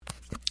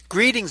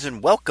Greetings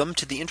and welcome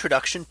to the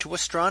introduction to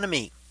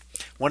astronomy.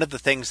 One of the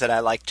things that I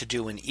like to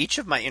do in each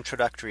of my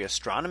introductory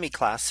astronomy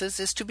classes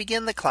is to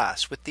begin the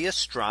class with the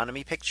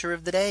astronomy picture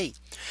of the day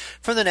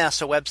from the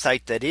NASA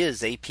website, that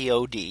is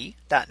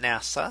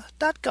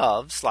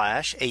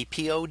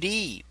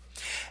apod.nasa.gov/apod.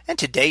 And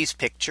today's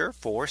picture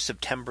for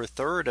September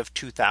 3rd of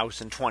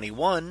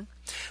 2021.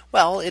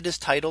 Well, it is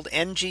titled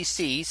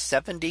NGC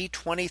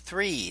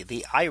 7023,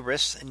 the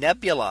Iris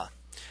Nebula.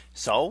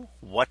 So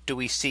what do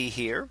we see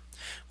here?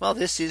 Well,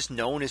 this is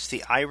known as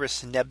the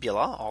Iris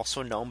Nebula,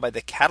 also known by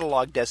the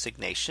catalog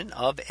designation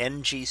of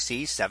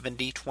NGC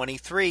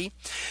 7023,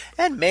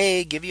 and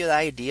may give you the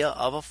idea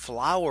of a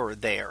flower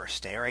there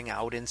staring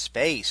out in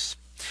space.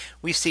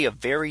 We see a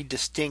very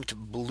distinct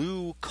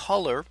blue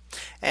color,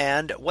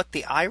 and what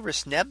the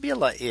Iris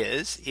Nebula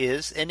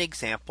is an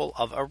example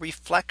of a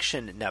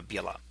reflection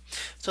nebula.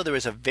 So there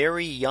is a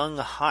very young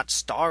hot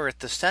star at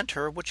the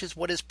center, which is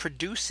what is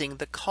producing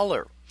the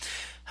color.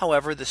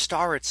 However, the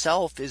star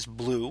itself is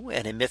blue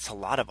and emits a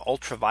lot of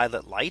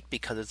ultraviolet light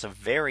because it's a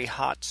very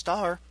hot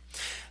star.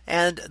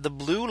 And the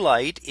blue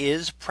light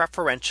is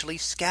preferentially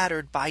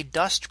scattered by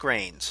dust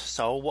grains.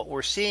 So what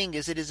we're seeing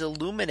is it is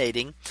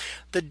illuminating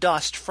the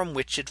dust from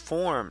which it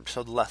formed.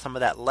 So some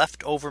of that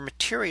leftover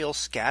material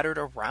scattered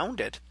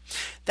around it,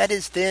 that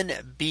is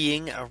then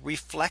being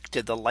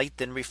reflected. The light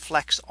then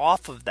reflects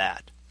off of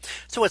that.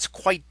 So it's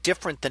quite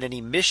different than an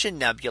emission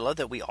nebula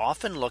that we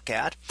often look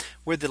at,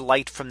 where the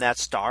light from that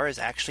star is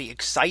actually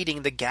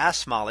exciting the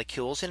gas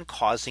molecules and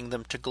causing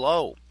them to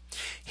glow.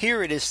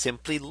 Here it is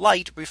simply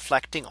light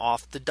reflecting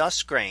off the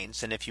dust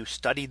grains. And if you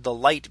studied the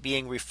light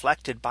being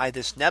reflected by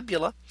this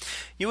nebula,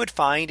 you would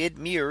find it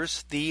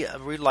mirrors the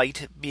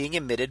light being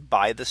emitted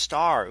by the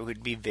star. It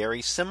would be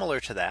very similar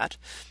to that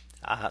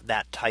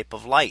type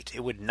of light.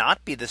 It would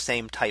not be the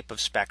same type of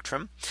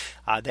spectrum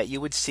that you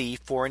would see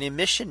for an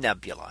emission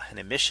nebula. An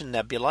emission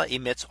nebula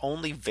emits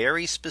only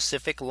very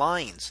specific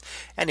lines.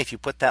 And if you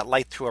put that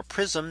light through a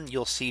prism,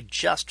 you'll see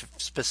just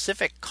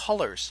specific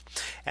colors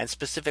and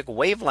specific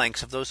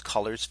wavelengths of those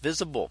colors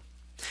visible.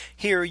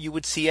 Here you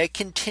would see a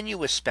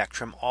continuous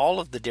spectrum, all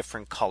of the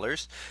different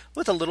colors,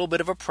 with a little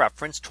bit of a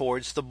preference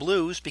towards the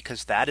blues,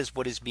 because that is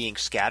what is being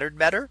scattered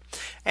better.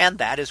 And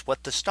that is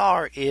what the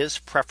star is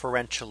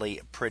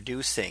preferentially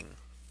producing.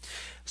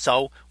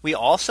 So we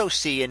also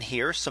see in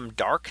here some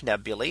dark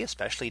nebulae,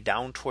 especially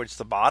down towards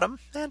the bottom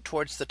and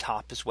towards the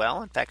top as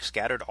well. In fact,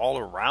 scattered all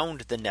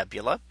around the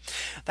nebula.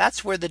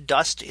 That's where the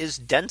dust is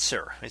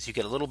denser. As you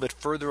get a little bit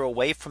further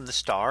away from the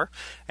star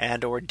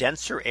or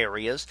denser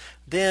areas,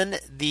 then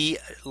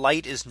the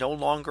light is no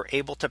longer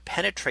able to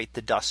penetrate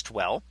the dust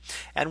well,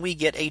 and we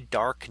get a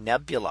dark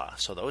nebula.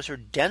 So those are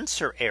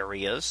denser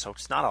areas. So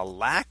it's not a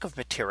lack of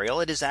material.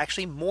 It is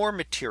actually more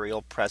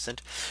material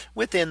present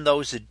within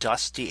those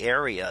dusty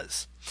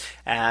areas.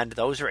 And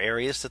those are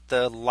areas that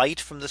the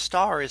light from the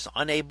star is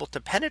unable to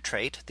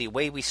penetrate. The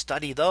way we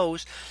study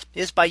those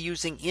is by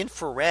using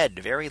infrared,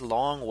 very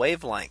long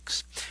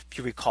wavelengths. If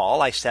you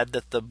recall, I said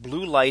that the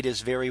blue light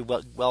is very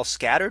well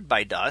scattered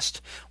by dust.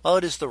 Well,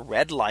 it is the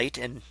red light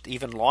and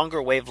even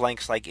longer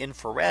wavelengths like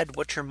infrared,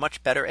 which are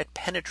much better at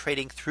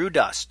penetrating through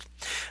dust.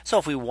 So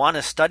if we want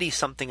to study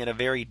something in a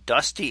very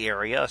dusty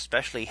area,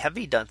 especially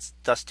heavy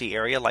dusty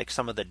area like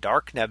some of the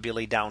dark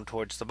nebulae down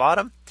towards the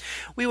bottom,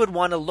 we would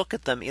want to look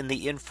at them in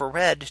the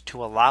infrared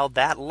to allow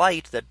that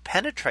light that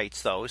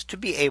penetrates those to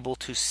be able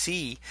to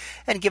see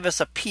and give us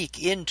a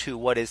peek into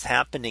what is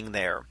happening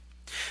there.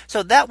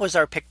 So that was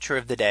our picture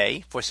of the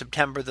day for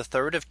September the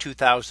 3rd of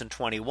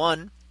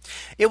 2021.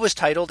 It was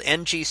titled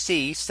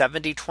NGC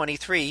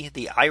 7023,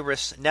 the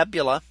Iris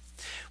Nebula.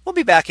 We'll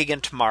be back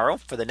again tomorrow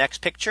for the next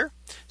picture.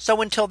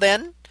 So until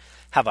then,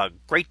 have a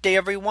great day,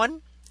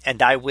 everyone, and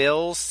I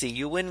will see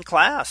you in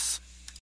class.